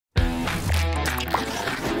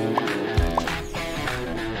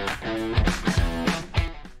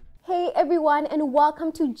everyone, and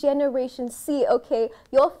welcome to Generation C, okay?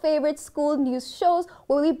 Your favorite school news shows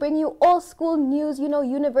where we bring you all school news, you know,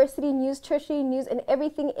 university news, tertiary news, and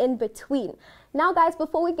everything in between. Now, guys,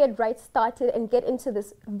 before we get right started and get into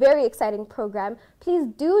this very exciting program, please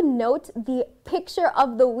do note the picture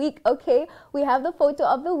of the week, okay? We have the photo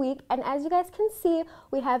of the week, and as you guys can see,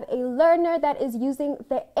 we have a learner that is using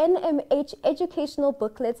the NMH educational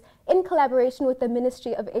booklets in collaboration with the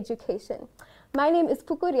Ministry of Education. My name is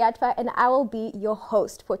Puku Riatva, and I will be your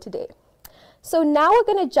host for today. So now we're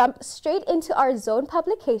going to jump straight into our Zone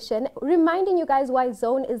publication, reminding you guys why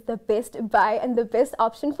Zone is the best buy and the best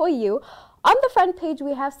option for you. On the front page,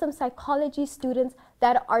 we have some psychology students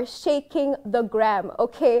that are shaking the gram,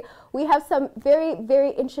 okay? We have some very,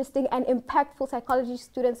 very interesting and impactful psychology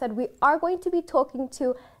students that we are going to be talking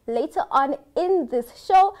to later on in this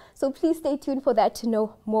show, so please stay tuned for that to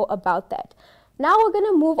know more about that. Now we're going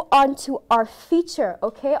to move on to our feature,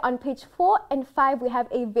 okay? On page 4 and 5, we have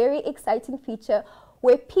a very exciting feature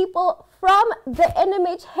where people from the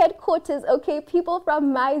NMH headquarters, okay, people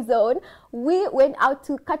from my zone, we went out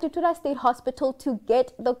to Katutura State Hospital to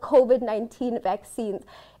get the COVID-19 vaccines.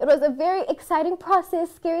 It was a very exciting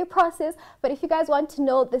process, scary process, but if you guys want to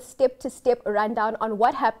know the step-to-step rundown on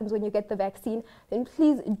what happens when you get the vaccine, then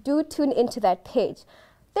please do tune into that page.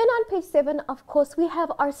 Then on page 7, of course, we have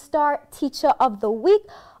our star teacher of the week.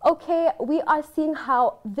 Okay, we are seeing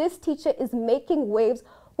how this teacher is making waves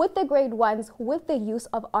with the grade 1s with the use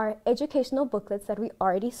of our educational booklets that we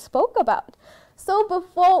already spoke about. So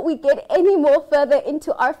before we get any more further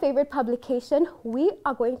into our favorite publication, we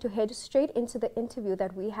are going to head straight into the interview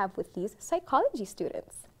that we have with these psychology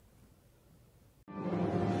students.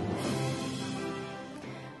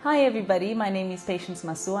 Hi everybody, my name is Patience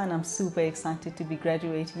Masua and I'm super excited to be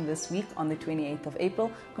graduating this week on the 28th of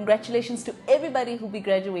April. Congratulations to everybody who'll be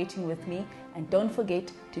graduating with me, and don't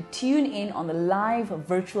forget to tune in on the live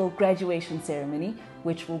virtual graduation ceremony,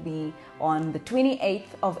 which will be on the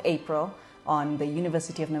 28th of April on the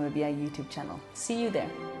University of Namibia YouTube channel. See you there.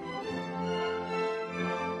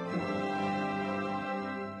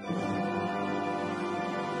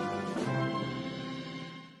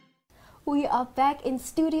 We are back in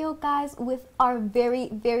studio, guys, with our very,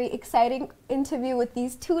 very exciting interview with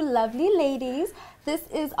these two lovely ladies. This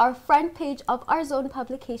is our front page of our Zone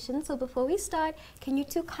publication. So before we start, can you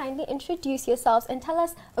two kindly introduce yourselves and tell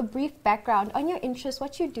us a brief background on your interests,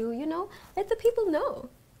 what you do, you know, let the people know.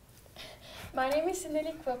 My name is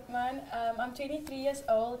Cindy Quipman. I'm 23 years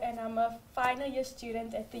old and I'm a final year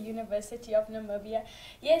student at the University of Namibia.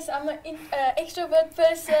 Yes, I'm an extrovert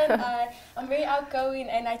person. I'm very outgoing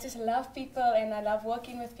and I just love people and I love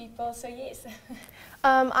working with people, so yes.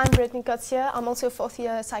 I'm Brittany Kotsia. I'm also a fourth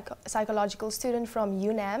year psychological student from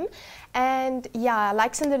UNAM. And yeah,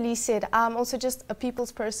 like Cinderlee said, I'm also just a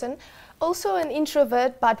people's person. Also an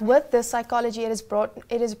introvert, but with the psychology, it has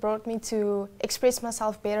brought me to express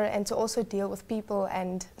myself better and to also deal with people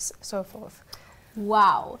and so forth.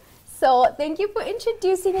 Wow. So thank you for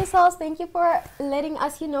introducing yourselves. Thank you for letting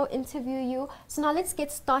us, you know, interview you. So now let's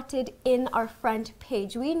get started in our front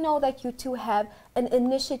page. We know that you two have an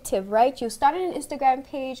initiative, right? You started an Instagram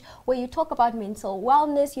page where you talk about mental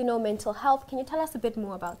wellness, you know, mental health. Can you tell us a bit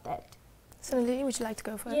more about that? Cindy, would you like to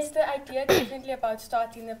go first? Yes, the idea definitely about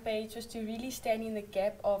starting the page was to really stand in the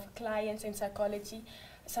gap of clients and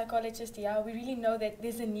psychologists. Yeah, we really know that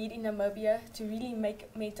there's a need in Namibia to really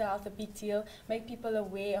make mental health a big deal, make people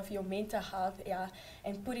aware of your mental health, yeah,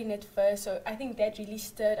 and putting it first. So I think that really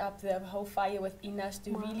stirred up the whole fire within us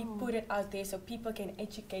to really put it out there so people can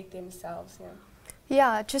educate themselves. Yeah.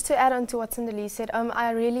 Yeah, just to add on to what Cinderlee said,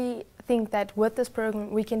 I really think that with this program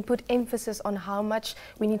we can put emphasis on how much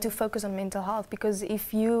we need to focus on mental health, because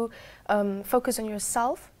if you focus on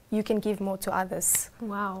yourself, you can give more to others.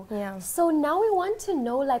 Wow. Yeah. So now we want to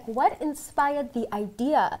know, like, what inspired the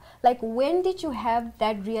idea? Like, when did you have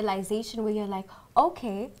that realization where you're like,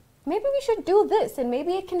 okay, maybe we should do this and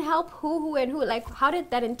maybe it can help who and who? Like, how did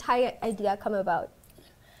that entire idea come about?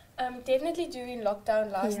 Definitely during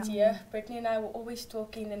lockdown last year, Brittany and I were always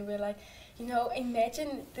talking and we're like, you know,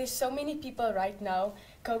 imagine there's so many people right now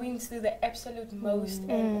going through the absolute most,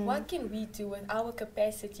 and what can we do with our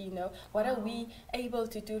capacity, you know, what are we able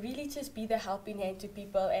to do, really just be the helping hand to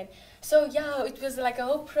people. And so yeah, it was like a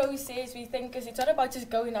whole process, we think, because it's not about just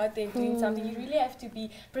going out there and doing something. You really have to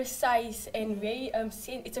be precise and very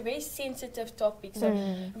it's a very sensitive topic, so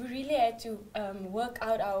we really had to work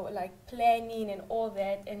out our like planning and all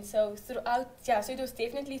that. And so throughout, yeah, so it was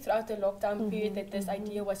definitely throughout the lockdown period that this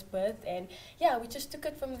idea was birthed. And yeah, we just took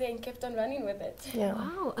it from there and kept on running with it. Yeah.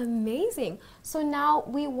 Wow, amazing. So now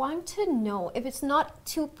we want to know, if it's not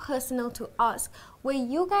too personal to ask, were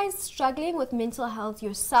you guys struggling with mental health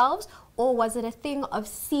yourselves, or was it a thing of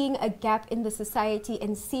seeing a gap in the society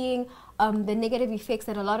and seeing the negative effects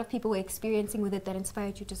that a lot of people were experiencing with it that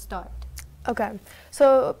inspired you to start? Okay,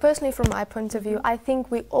 so personally from my point of view, I think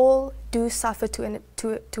we all do suffer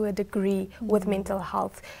to a degree with mental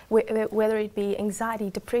health, whether it be anxiety,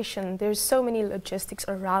 depression. There's so many logistics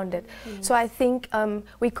around it. So I think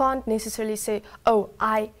we can't necessarily say, oh,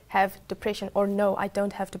 I have depression, or no, I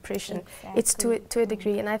don't have depression. Exactly. It's to a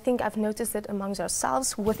degree, and I think I've noticed it amongst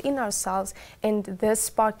ourselves, within ourselves, and this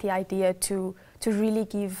sparked the idea to really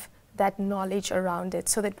give that knowledge around it,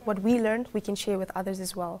 so that what we learned we can share with others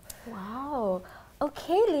as well. Wow.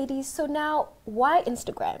 Okay, ladies, so now why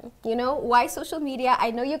Instagram? You know, why social media? I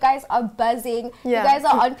know you guys are buzzing. Yeah. You guys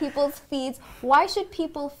are on people's feeds. Why should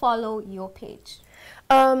people follow your page?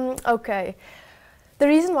 Okay. The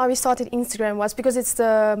reason why we started Instagram was because it's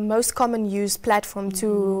the most common used platform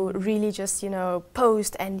to really just, you know,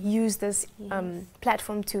 post and use this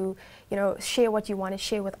platform to, you know, share what you want to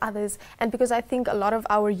share with others. And because I think a lot of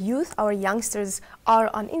our youth, our youngsters are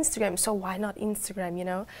on Instagram, so why not Instagram, you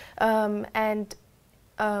know?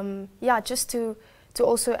 Yeah, just to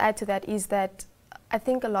also add to that is that I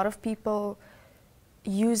think a lot of people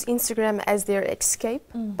use Instagram as their escape,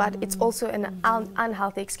 but it's also an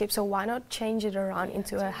unhealthy escape, so why not change it around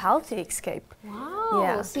into a healthy escape? Wow.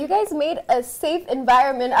 Yeah. So you guys made a safe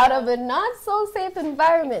environment out of a not so safe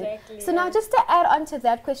environment. Exactly, So now just to add on to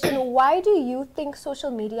that question, why do you think social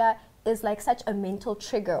media is like such a mental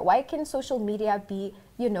trigger? Why can social media be,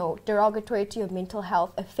 you know, derogatory to your mental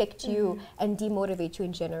health, affect you and demotivate you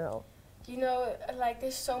in general? You know, like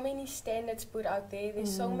there's so many standards put out there.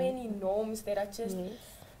 There's so many norms that are just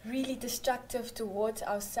really destructive towards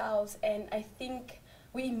ourselves. And I think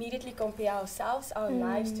we immediately compare ourselves, our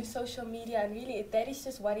lives to social media. And really, that is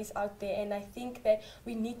just what is out there. And I think that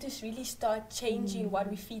we need to really start changing what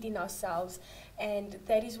we feed in ourselves. And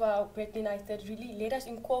that is why Brittany and I thought, really let us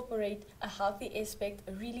incorporate a healthy aspect,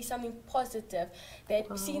 really something positive,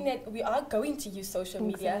 that seeing that we are going to use social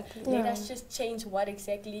media, let us just change what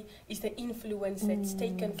exactly is the influence that's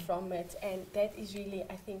taken from it. And that is really,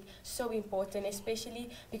 I think, so important, especially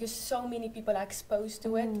because so many people are exposed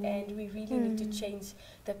to it, and we really need to change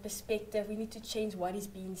the perspective. We need to change what is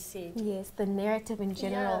being said. Yes, the narrative in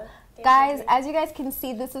general. Yeah, guys, definitely. as you guys can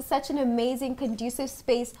see, this is such an amazing, conducive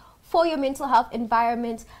space for your mental health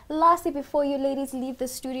environment. Lastly, before you ladies leave the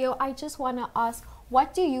studio, I just want to ask,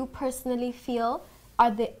 what do you personally feel are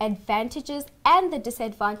the advantages and the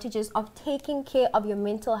disadvantages of taking care of your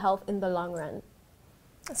mental health in the long run?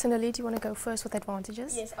 Sonali, do you want to go first with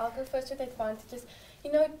advantages? Yes, I'll go first with advantages.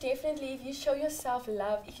 You know, definitely if you show yourself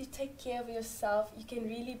love, if you take care of yourself, you can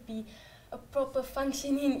really be a proper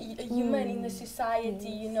functioning human in the society.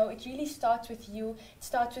 You know, it really starts with you. It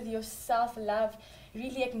starts with your self-love,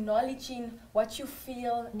 really acknowledging what you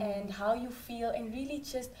feel and how you feel, and really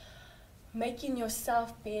just making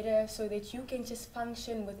yourself better so that you can just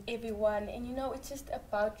function with everyone. And you know, it's just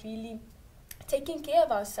about really taking care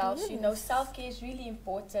of ourselves. You know, self-care is really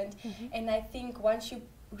important. And I think once you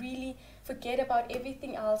really forget about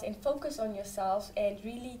everything else and focus on yourself and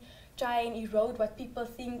really try and erode what people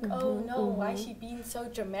think, oh no, why is she being so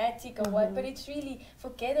dramatic or what, but it's really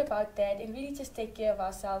forget about that and really just take care of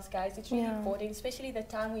ourselves, guys. It's really important, especially the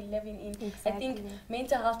time we're living in. I think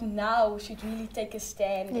mental health now should really take a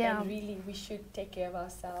stand, and really we should take care of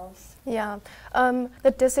ourselves. Yeah.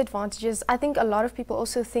 The disadvantages, I think a lot of people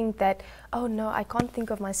also think that, oh no, I can't think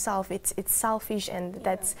of myself, it's selfish, and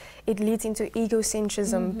that's, it leads into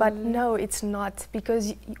egocentrism, but no, it's not,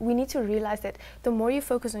 because we need to realize that the more you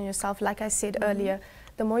focus on yourself, like I said earlier,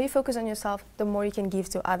 the more you focus on yourself, the more you can give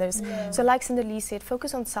to others. So like Cinderly said,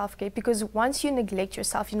 focus on self-care, because once you neglect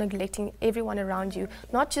yourself, you're neglecting everyone around you,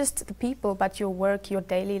 not just the people, but your work, your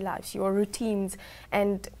daily lives, your routines,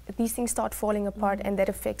 and these things start falling apart, and that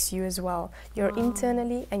affects you as well,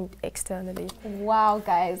 internally and externally. Wow,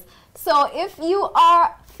 guys. So if you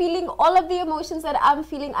are feeling all of the emotions that I'm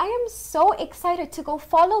feeling, I am so excited to go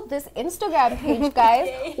follow this Instagram page,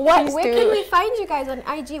 guys. Where can we find you guys on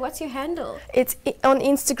IG? What's your handle? It's on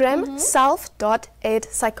Instagram,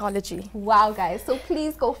 self.edpsychology. Wow, guys. So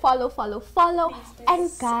please go follow. And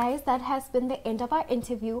guys, that has been the end of our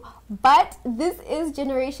interview. But this is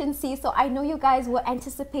Generation C, so I know you guys were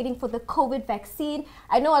anticipating for the COVID vaccine.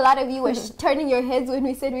 I know a lot of you were turning your heads when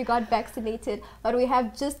we said we got vaccinated, but we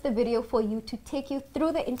have just the video for you to take you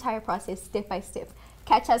through the entire process step by step.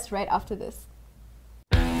 Catch us right after this.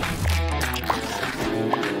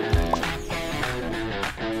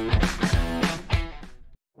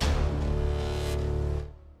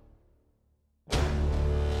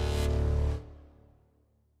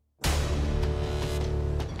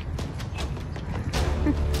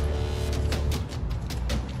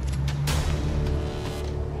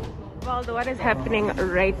 Well, what is happening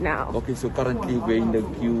right now? Okay, so currently we're in the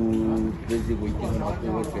queue, busy waiting on our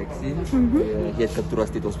COVID vaccine. We're here at Kaptura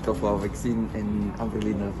State Hospital for our vaccine, and I'm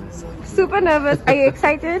really nervous. Super nervous. Are you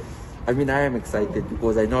excited? I mean, I am excited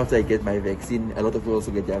because I know after I get my vaccine, a lot of people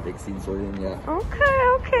also get their vaccine. So then, yeah.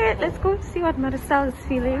 Okay. Let's go see what Maricel is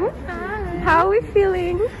feeling. Hi. How are we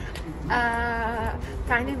feeling?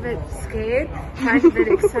 Tiny bit scared, tiny bit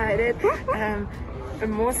excited.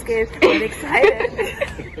 More scared than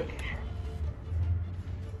excited.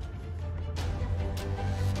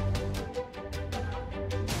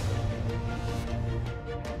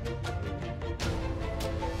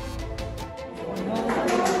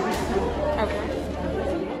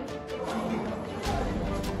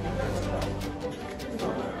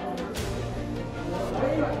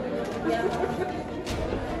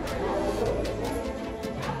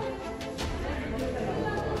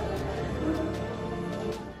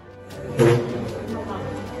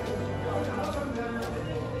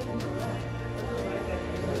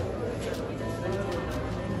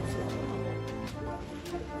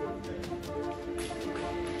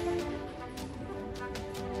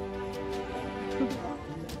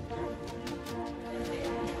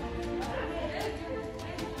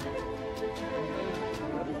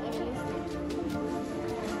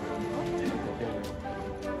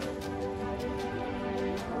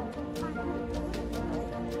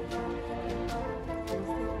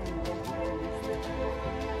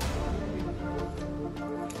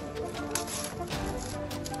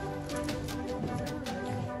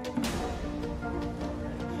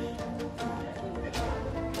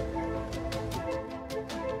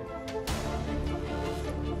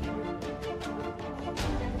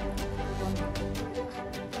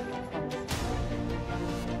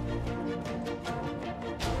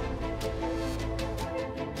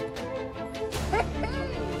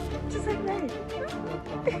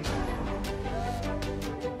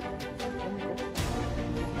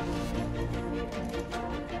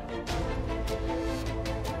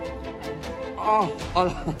 Oh,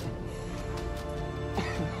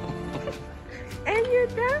 And you're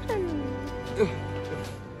done.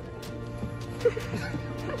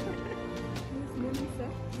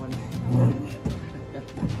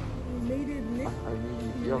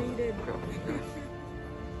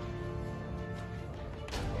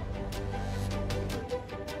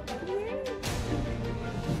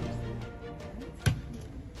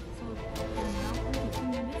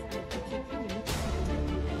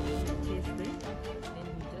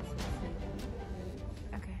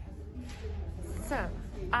 So,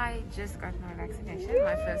 I just got my vaccination,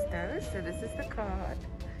 my first dose, so this is the card.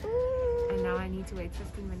 And now I need to wait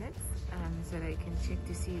 15 minutes so they can check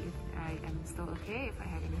to see if I am still okay, if I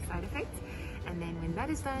have any side effects. And then when that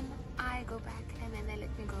is done, I go back and then they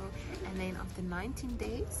let me go. And then after 19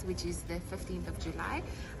 days, which is the 15th of July,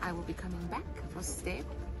 I will be coming back for step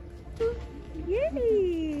 2.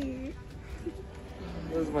 Yay!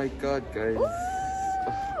 oh my God, guys.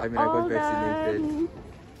 I mean, I got vaccinated.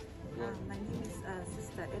 My name is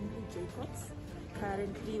Sister Emily Jacobs,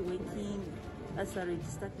 currently working as a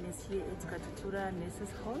registered nurse here at Katutura Nurses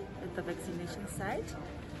Hall at the vaccination site.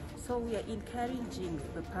 So we are encouraging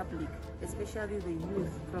the public, especially the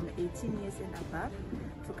youth from 18 years and above,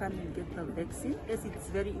 to come and get the vaccine, as it's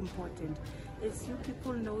very important. As you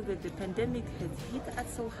people know that the pandemic has hit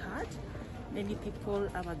us so hard. Many people,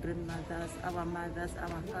 our grandmothers, our mothers,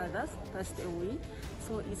 our fathers passed away.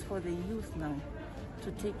 So it's for the youth now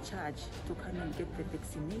to take charge to come and get the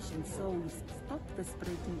vaccination, so we stop the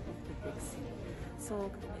spreading of the vaccine.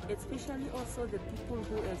 So especially also the people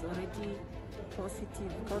who has already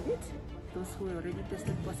positive COVID, those who already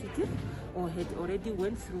tested positive or had already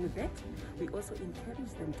went through that, we also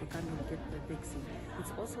encourage them to come and get the vaccine.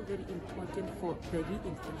 It's also very important for the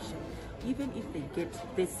reinfection. Even if they get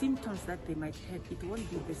the symptoms that they might have, it won't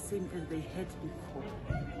be the same as they had before.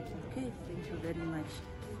 Okay, thank you very much.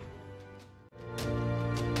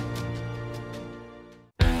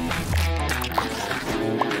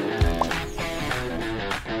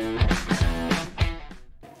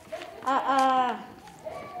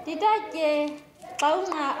 Didake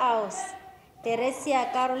Pauna Aus,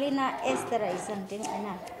 Teresia Carolina Esther is something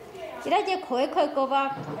enough. Didake Koeko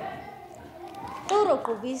Gova Toro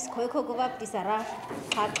Kubis, Koeko Gova Pisara,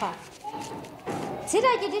 Papa.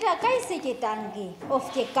 Sidaki did a Kaiseki Tangi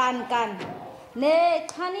of the Kan. Ne,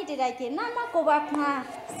 Tani Didake Nama Kovakna,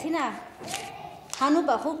 Sina.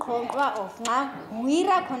 Hanuba who Krongra of Na,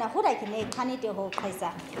 Mira Konahuraki, ne Tani de Ho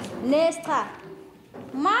Kaisa. Nesta.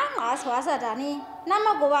 Man as was a Dani,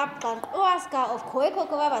 Nama go up can Oaska of Koeko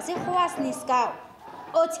Gova, say Hoas Niska,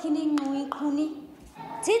 Otskinning Nui Kuni,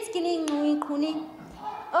 Titskinning Nui Kuni,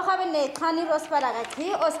 o ga bene khani ros para ga thi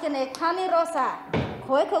oskene khani rosa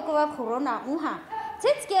khoi khokwa corona uha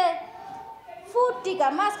tsetske futi ga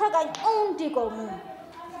mas kha ga undi ko mu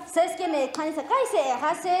seskene khani sa kai se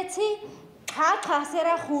ha se chi kha se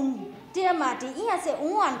ra hun dia mati ia se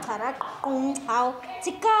uan khara kung hao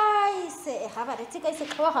chikai se ha ba de chikai se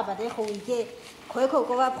khwa ha ba de khoi ke khoi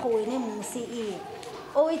khokwa phoi ne mu si I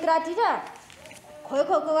o itrati da khoi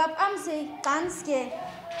khokwa am se kanske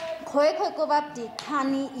khoi khokwa ti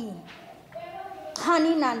khani I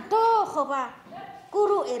khani nan to khoba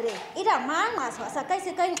guru ere ida man ma sa kai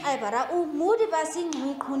se kai ai bara u mudi basing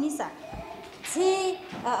mi khunisa si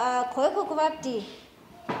khoi khokwa ti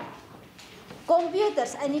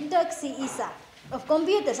computers ani taxi isa of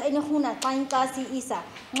computers ani huna kain ka si isa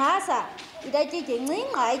ngasa ida ke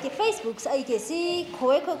ngai ke Facebook ai ke si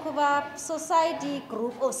khoi khokwa society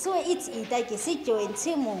group o so it's ida ke si join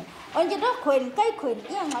simu onje do khoin kai khoin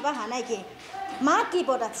ia ma ba hana ke ma ki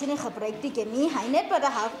boda chini khabrek ti ke mi hainet pada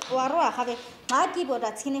ha waro ha be ma ki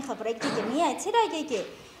boda chini khabrek ti ke mi ai chira ke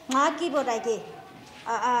ma ki boda ke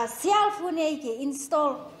cell phone ke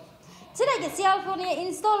install chira ke cell phone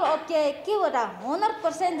install okay ki boda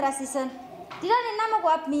 100% rasison tira ni nama ko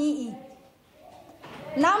ap mi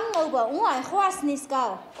I nam no ba uai khwas nis ka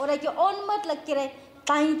ora ke on mat lak kire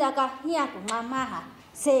tai da ka hia ko mama ha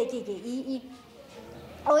se ke I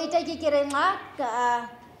oi ta ke kire ma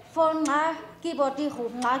phone ma keyboard hu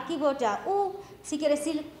ma keyboard ja u sikere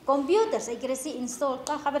sil computer sikere si install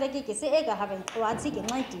ka khabere ke se ega haben wa si ke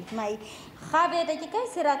mai ti mai khabere ke kai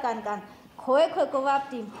sera kan khoi ko wap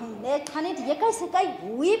ti ne khani ti kai se kai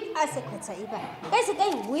whip ase khacha iba kai se kai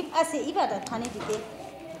whip ase iba da khani ti ke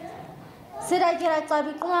sera kira ka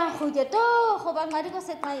bi kwa khu je to kho ba ngari ko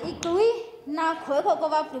se kai ikui na khoi ko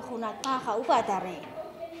wap ti khuna ka ha u ba da re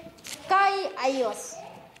kai ayos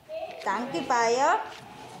thank you bye.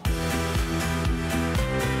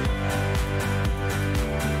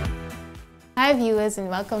 Hi viewers and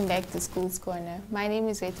welcome back to Schools Corner. My name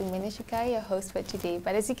is Retu Minashikai, your host for today.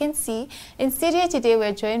 But as you can see, in studio today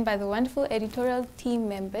we're joined by the wonderful editorial team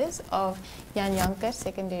members of Jan Jonker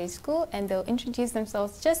Secondary School, and they'll introduce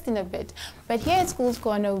themselves just in a bit. But here at Schools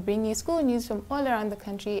Corner we bring you school news from all around the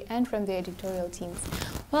country and from the editorial teams.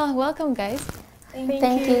 Well, welcome guys.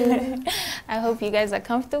 Thank you. I hope you guys are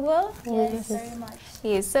comfortable. Yes, very much.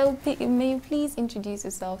 Yes, so may you please introduce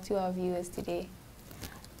yourself to our viewers today.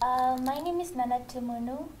 My name is Nana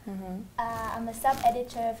Timunu. I'm a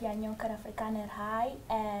sub-editor of Jan Jonker Afrikaner High,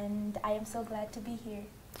 and I am so glad to be here.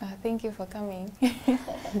 Thank you for coming.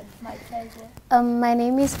 My pleasure. My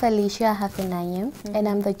name is Felicia Hafenanyem, and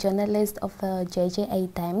I'm the journalist of the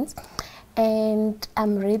JJA Times, and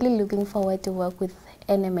I'm really looking forward to work with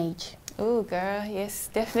NMH. Oh girl, yes,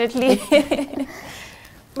 definitely.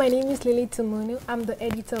 My name is Lily Tumunu. I'm the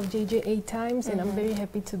editor of JJA Times, and I'm very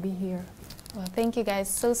happy to be here. Well, thank you guys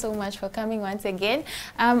so much for coming once again.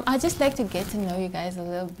 I'd just like to get to know you guys a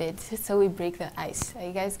little bit so we break the ice. Are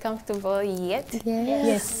you guys comfortable yet?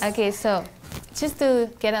 Yes. Okay, so just to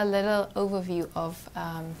get a little overview of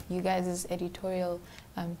you guys' editorial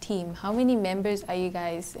team, how many members are you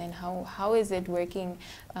guys, and how is it working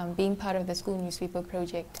being part of the school newspaper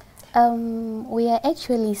project? We are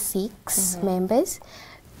actually 6 members.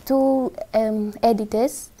 2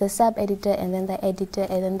 editors, the sub-editor and then the editor,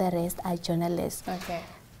 and then the rest are journalists. Okay.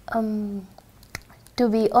 To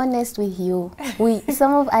be honest with you,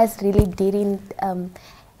 some of us really didn't.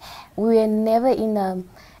 We were never in a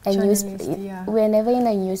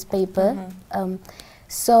newspaper.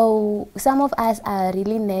 So some of us are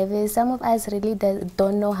really nervous. Some of us really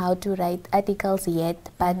don't know how to write articles yet.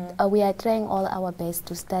 But we are trying all our best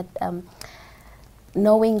to start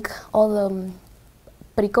knowing all the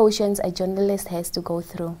precautions a journalist has to go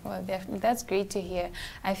through. Well, definitely, that's great to hear.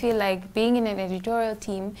 I feel like being in an editorial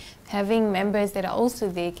team, having members that are also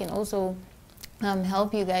there can also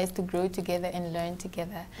help you guys to grow together and learn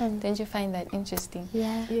together. Don't you find that interesting?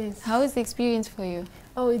 Yeah. Yes. How is the experience for you?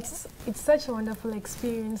 Oh, it's such a wonderful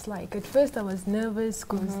experience. Like at first I was nervous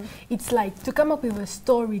because it's like to come up with a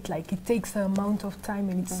story, it takes an amount of time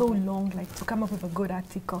and it's so long, like to come up with a good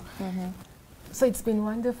article. So it's been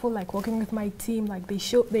wonderful, like working with my team. Like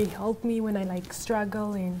they help me when I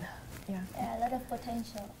struggle, and yeah, a lot of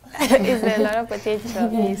potential. Is there a lot of potential?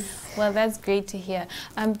 Yes. Well, that's great to hear.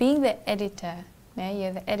 Being the editor,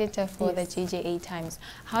 you're the editor for the JJA Times.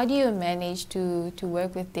 How do you manage to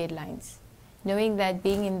work with deadlines? Knowing that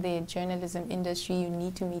being in the journalism industry, you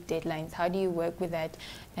need to meet deadlines. How do you work with that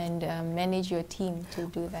and manage your team to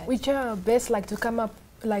do that? We try our best, to come up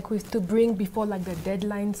to bring before the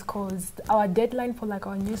deadlines, because our deadline for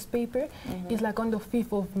our newspaper is on the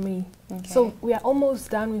 5th of May. So we are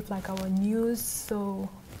almost done with our news. So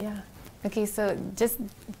Yeah. Okay, so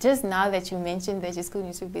just now that you mentioned that your school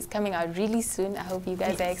newspaper is coming out really soon, I hope you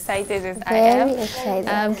guys are excited as I am. Very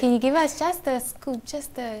excited. Can you give us just a scoop,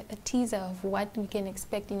 just a teaser of what we can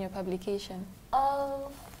expect in your publication?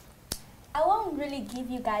 I won't really give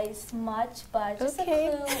you guys much, but just a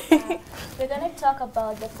Okay. clue. We're going to talk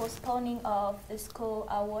about the postponing of the school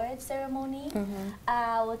award ceremony.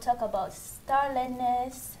 We'll talk about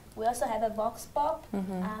starletness. We also have a vox pop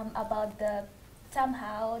about the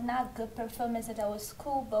somehow not good performance at our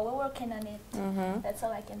school, but we're working on it. That's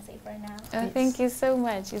all I can say for now. Oh, thank you so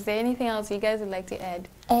much. Is there anything else you guys would like to add?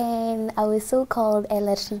 And our so-called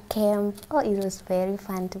LRT camp. Oh, it was very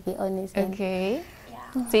fun, to be honest. Okay.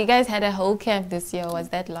 So you guys had a whole camp this year, or was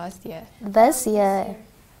that last year? This year.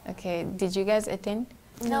 Okay, did you guys attend?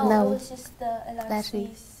 No, it was just the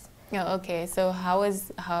LRCs. Oh, okay. So how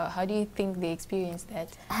do you think they experienced that?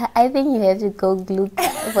 I think you have to go look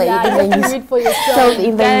for Yeah, it you have to read for yourself.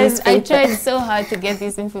 in the Guys, I newspaper. tried so hard to get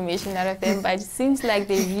this information out of them, but it seems like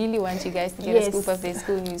they really want you guys to get a scoop of their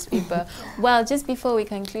school newspaper. Well, just before we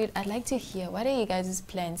conclude, I'd like to hear, what are you guys'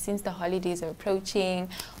 plans since the holidays are approaching?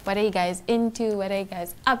 What are you guys into? What are you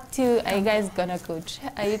guys up to? Are you guys gonna go?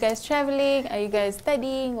 Are you guys traveling? Are you guys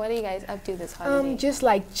studying? What are you guys up to this holiday? Just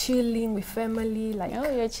like chilling with family. Like, oh,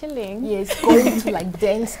 you're chilling. Yes, going to like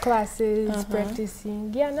dance classes,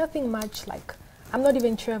 practicing. Yeah, nothing much. Like, I'm not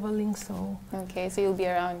even traveling, so. Okay, so you'll be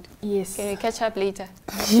around. Yes. Can we catch up later?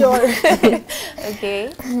 Sure.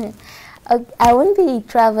 Okay. I won't be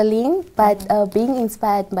traveling, but being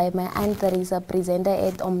inspired by my aunt Teresa, presenter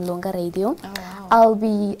at Omlonga Radio, I'll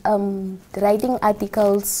be writing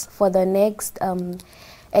articles for the next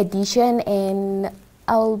edition, and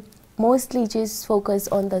I'll mostly just focus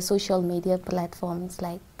on the social media platforms,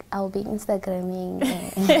 like I'll be Instagramming.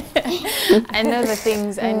 I know the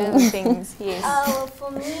things, yes. Well,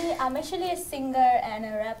 for me, I'm actually a singer and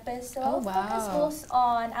a rapper, so I'll focus most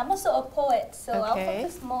on, I'm also a poet, so I'll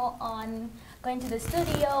focus more on going to the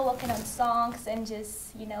studio, working on songs, and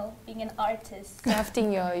just, you know, being an artist.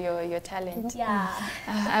 Crafting your talent. Yeah.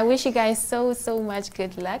 I wish you guys so much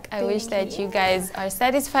good luck. I wish that you guys are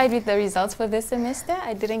satisfied with the results for this semester.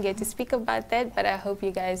 I didn't get to speak about that, but I hope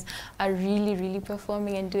you guys are really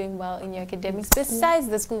performing and doing well in your academics. Besides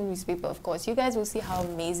the school newspaper, of course, you guys will see how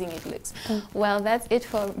amazing it looks. Well, that's it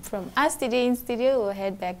from us today in studio. We'll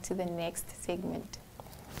head back to the next segment.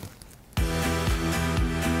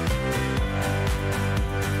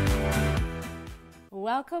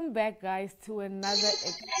 Welcome back, guys, to another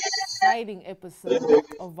exciting episode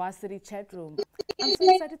of Varsity Chat Room. I'm so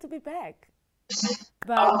excited to be back.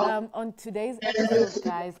 But on today's episode,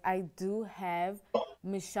 guys, I do have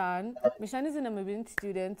Mishan. Mishan is a Namibian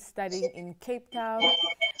student studying in Cape Town.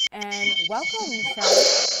 And welcome,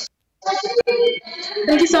 Mishan.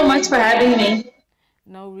 Thank you so much for having me.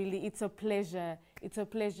 No, really, it's a pleasure. It's a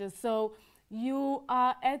pleasure. So you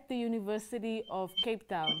are at the University of Cape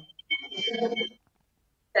Town.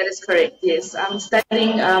 That is correct, yes. I'm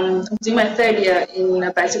studying, I'm doing my third year in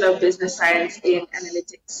a Bachelor of Business Science in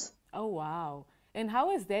Analytics. Oh, wow. And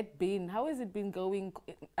how has that been? How has it been going?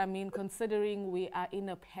 I mean, considering we are in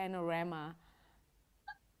a panorama.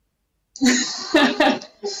 Well,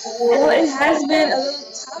 it has been a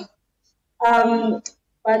little tough,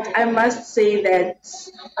 but I must say that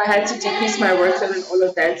I had to decrease my workload and all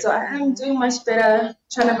of that. So I am doing much better,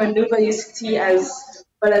 trying to maneuver UCT as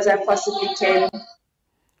well as I possibly can.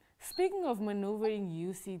 Speaking of maneuvering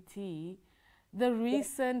UCT, the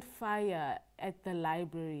recent fire at the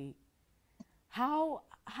library,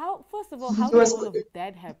 first of all, how did all of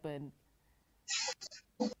that happen?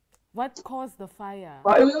 What caused the fire?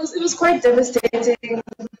 Well, it was quite devastating.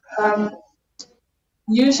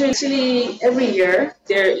 Usually, every year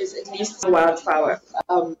there is at least a wildfire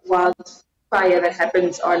that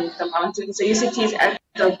happens on the mountain. So UCT is at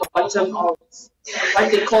the bottom of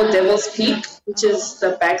what they call Devil's Peak, which is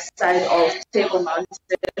the backside of Table Mountain.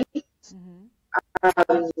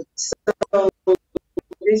 So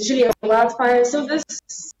there's usually a wildfire. So this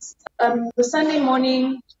the Sunday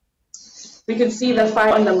morning, we could see the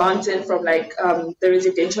fire on the mountain from like the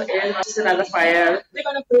residential area. Just another fire. They're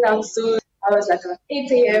gonna put it out soon. I was like at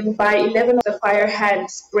 8 a.m. By 11, the fire had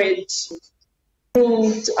spread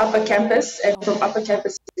through to upper campus, and from upper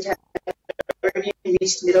campus it had already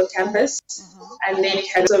reached middle campus, and then it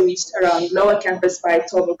had also reached around lower campus by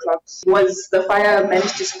 12 o'clock. The fire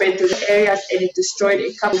managed to spread through the areas, and it destroyed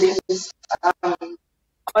a couple buildings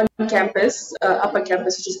on campus, upper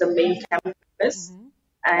campus, which is the main campus,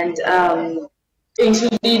 and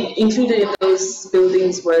included in those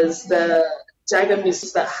buildings was the Jaga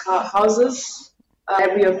Museum, the houses,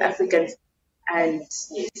 Library of Africans, and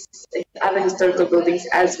yes, other historical buildings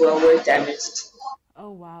as well were damaged.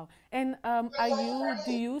 Oh wow! And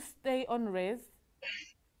do you stay on res?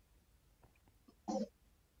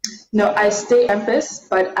 No, I stay campus,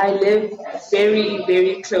 but I live very,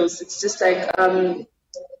 very close. It's just like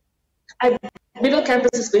middle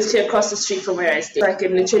campus is basically across the street from where I stay. So I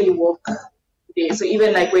can literally walk there. So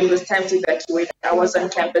even like when it was time to evacuate, I was on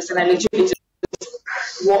campus and I literally just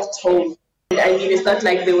walked home. And I mean, it's not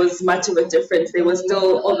like there was much of a difference. There was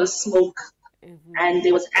still all the smoke and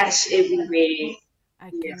there was ash everywhere. I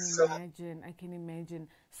can imagine.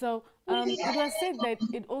 So it was said that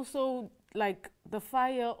it also, like, the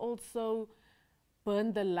fire also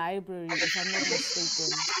burned the library, if I'm not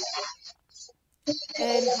mistaken.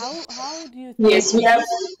 And how do you yes, we have.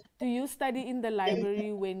 Do you study in the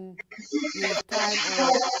library when you have time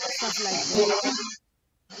or stuff like that?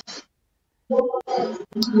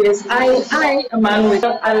 Yes, I among with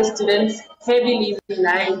other students heavily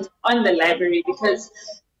relied on the library because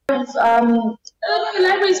the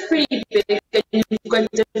library is pretty big and you've got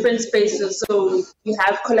different spaces. So you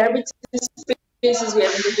have collaborative spaces, we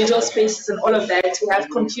have individual spaces and all of that. We have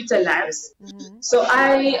computer labs. So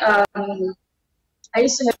I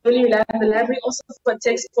used to heavily rely on the library also for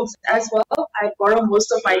textbooks as well. I borrow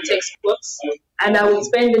most of my textbooks and I would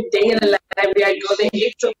spend the day in the library. I'd go there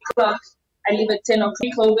 8 o'clock. I leave at 10 o'clock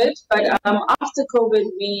pre-COVID. But after COVID,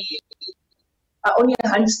 only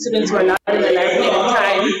 100 students were allowed in the library at a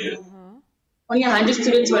time. Only 100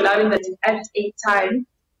 students were allowed at a time.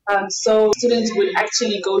 So students would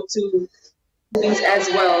actually go to buildings as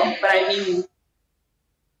well. But I mean,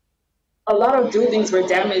 a lot of buildings were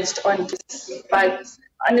damaged on this. But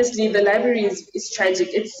honestly, the library is tragic.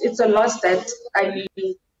 It's a loss that, I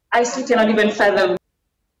mean, I still cannot even fathom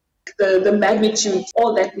the magnitude,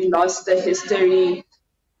 all that we lost, the history,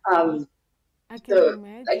 the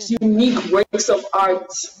like unique works of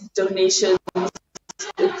art, donations.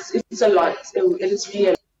 It's a lot. It is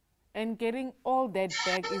really. And getting all that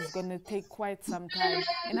back is going to take quite some time.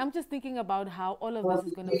 And I'm just thinking about how all of this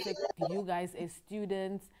is going to affect you guys as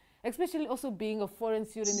students, especially also being a foreign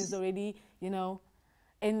student is already, you know,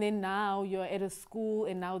 and then now you're at a school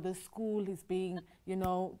and now the school is being, you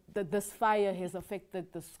know, this fire has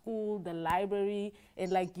affected the school, the library,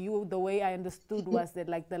 and like you, the way I understood was that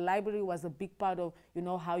like the library was a big part of, you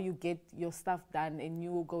know, how you get your stuff done and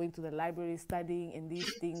you going to the library studying and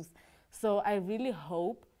these things. So I really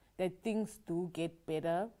hope that things do get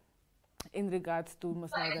better in regards to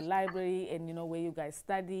the library and, you know, where you guys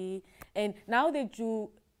study. And now that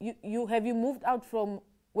you moved out from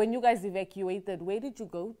when you guys evacuated, where did you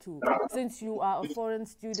go to? Since you are a foreign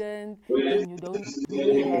student and you don't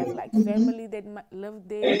really have like family that live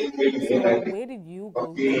there, so where did you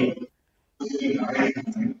go to?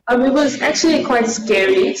 It was actually quite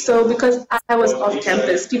scary. So because I was off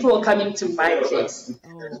campus, people were coming to my place,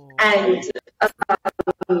 and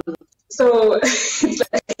so it's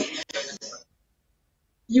like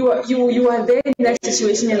you are there in that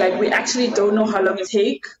situation. You're like, we actually don't know how long it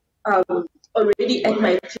take. Already at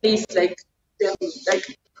my place, like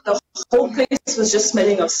the whole place was just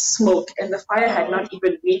smelling of smoke, and the fire had not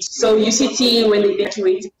even reached. So UCT, when they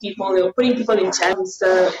evacuated people, they were putting people in channels.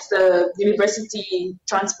 The university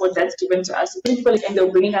transport that's given to us, and they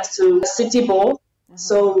were bringing us to City Ball.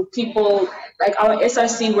 So people like our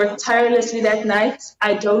SRC worked tirelessly that night.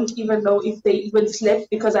 I don't even know if they even slept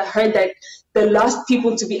because I heard that the last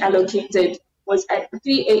people to be allocated was at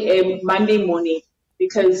 3 a.m. Monday morning.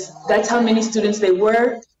 Because that's how many students there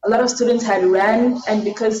were. A lot of students had ran, and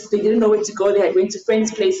because they didn't know where to go, they had went to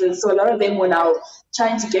friends' places. So a lot of them were now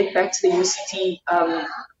trying to get back to the UCT,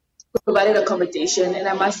 provided accommodation. And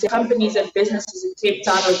I must say, companies and businesses in Cape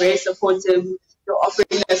Town were very supportive. They're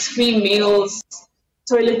offering us free meals,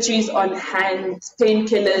 toiletries on hand,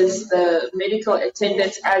 painkillers, the medical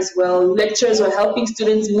attendants as well. Lecturers were helping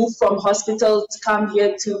students move from hospitals to come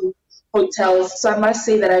here to hotels. So I must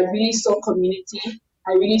say that I really saw community.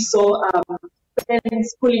 I really saw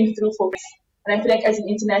friends pulling through for us. And I feel like as an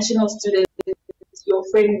international student, your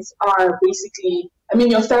friends are basically, I mean,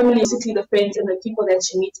 your family is basically the friends and the people that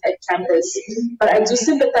you meet at campus. But I do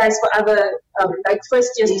sympathize for other, like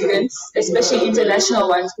first-year students, especially international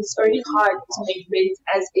ones, because it's already hard to make friends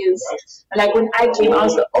as is. And like when I came, I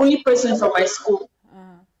was the only person from my school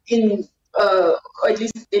in, or at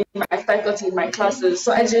least in my faculty, in my classes.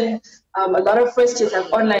 So as in, a lot of first years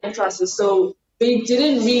have online classes, so they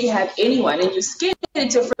didn't really have anyone, and you're scared.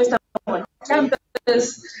 It's your first time on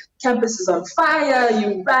campus. Campus is on fire.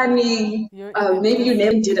 You're running. Maybe you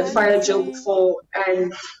never did a fire drill before,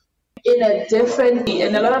 and in a different way.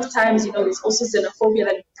 And a lot of times, you know, there's also xenophobia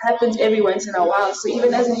that happens every once in a while. So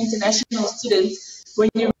even as an international student, when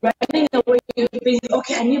you're running away, you think,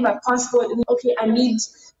 okay, I need my passport, and okay, I need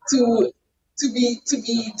to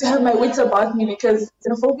have my wits about me, because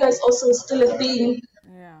xenophobia is also still a thing.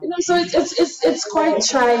 Yeah. You know, so it's quite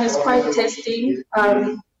trying, it's quite testing.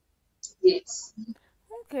 Yes.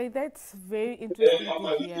 Okay, that's very interesting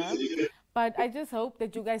to hear. But I just hope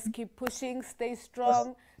that you guys keep pushing, stay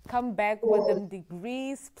strong, come back with them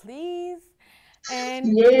degrees, please.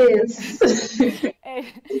 And yes.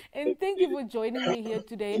 and thank you for joining me here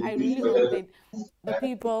today. I really hope that the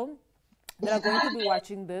people that are going to be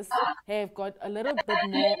watching this have got a little bit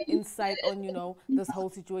more insight on, you know, this whole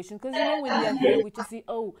situation. Because, you know, when we are here, we just see,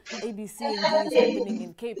 oh, ABC and D is happening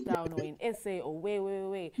in Cape Town or in SA or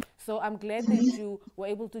where. So I'm glad that you were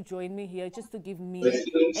able to join me here just to give me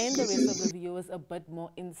and the rest of the viewers a bit more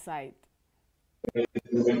insight. Thank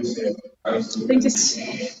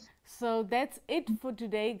you. So that's it for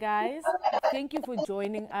today, guys. Thank you for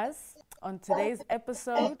joining us on today's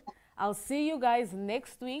episode. I'll see you guys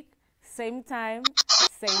next week. Same time,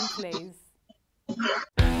 same place.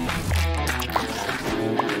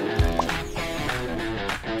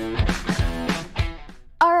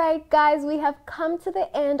 Alright guys, we have come to the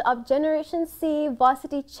end of Generation C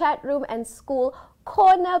Varsity Chat Room and School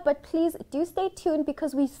Corner, but please do stay tuned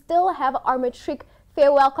because we still have our matric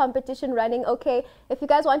farewell competition running, okay? If you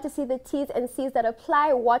guys want to see the T's and C's that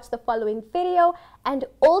apply, watch the following video. And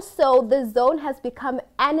also, the zone has become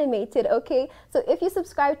animated, okay? So if you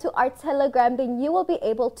subscribe to our Telegram, then you will be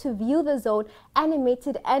able to view the zone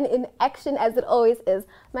animated and in action as it always is.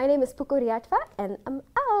 My name is Puku Riatva, and I'm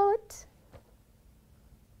out.